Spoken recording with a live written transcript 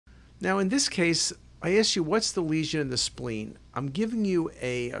Now, in this case, I asked you, what's the lesion in the spleen? I'm giving you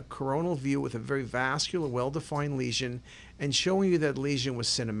a coronal view with a very vascular, well-defined lesion and showing you that lesion was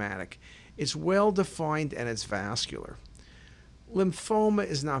cinematic. It's well-defined and it's vascular. Lymphoma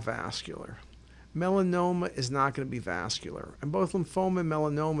is not vascular. Melanoma is not going to be vascular. And both lymphoma and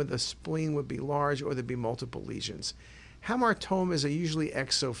melanoma, the spleen would be large or there'd be multiple lesions. Hamartomas are usually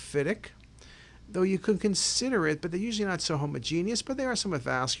exophytic, though you could consider it, but they're usually not so homogeneous, but they are somewhat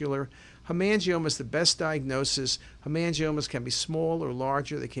vascular. Hemangioma is the best diagnosis. Hemangiomas can be small or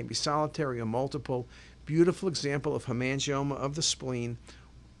larger. They can be solitary or multiple. Beautiful example of hemangioma of the spleen,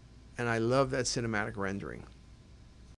 and I love that cinematic rendering.